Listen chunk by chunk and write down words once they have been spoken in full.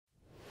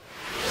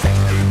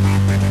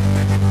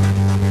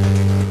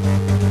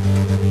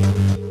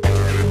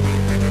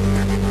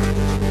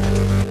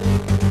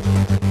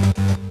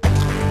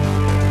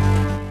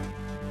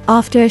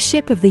After a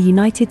ship of the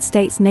United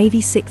States Navy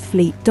 6th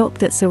Fleet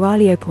docked at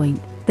Seraglio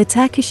Point, the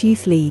Turkish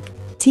Youth League,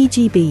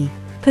 TGB,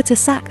 put a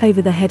sack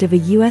over the head of a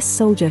US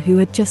soldier who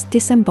had just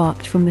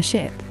disembarked from the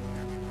ship.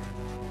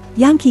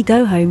 Yankee,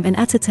 go home, and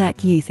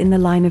Ataturk youth in the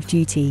line of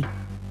duty.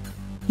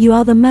 You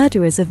are the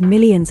murderers of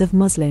millions of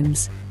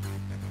Muslims.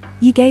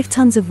 You gave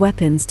tons of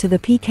weapons to the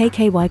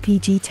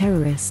PKK-YPG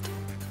terrorist.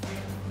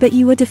 But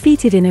you were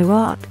defeated in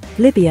Iraq,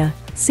 Libya,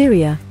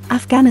 Syria,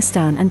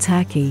 Afghanistan and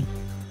Turkey.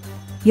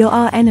 You're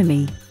our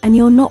enemy, and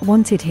you're not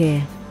wanted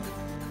here.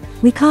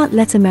 We can't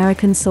let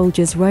American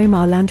soldiers roam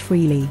our land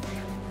freely.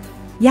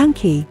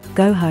 Yankee,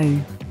 go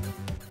home.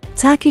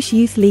 Turkish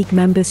Youth League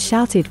members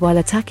shouted while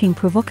attacking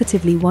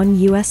provocatively one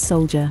US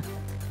soldier.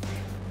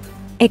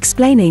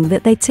 Explaining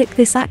that they took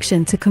this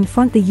action to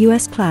confront the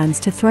US plans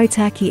to throw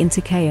Turkey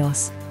into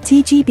chaos,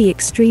 TGB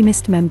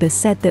extremist members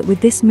said that with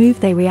this move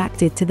they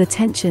reacted to the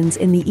tensions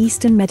in the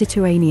Eastern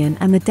Mediterranean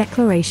and the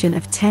declaration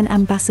of 10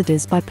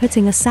 ambassadors by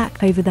putting a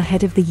sack over the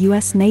head of the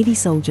US Navy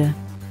soldier.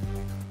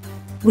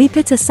 We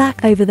put a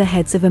sack over the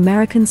heads of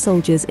American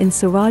soldiers in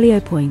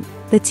Seraglio Point,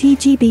 the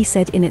TGB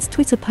said in its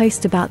Twitter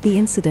post about the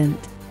incident.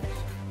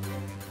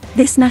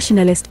 This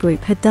nationalist group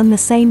had done the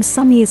same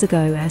some years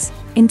ago as,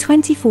 in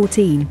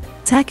 2014,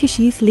 Turkish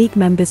Youth League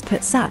members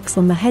put sacks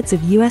on the heads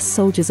of US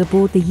soldiers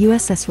aboard the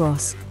USS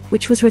Ross,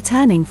 which was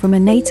returning from a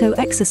NATO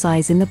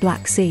exercise in the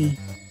Black Sea.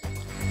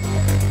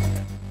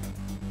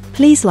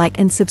 Please like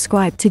and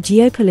subscribe to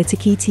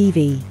GEOPOLITIKI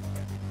TV.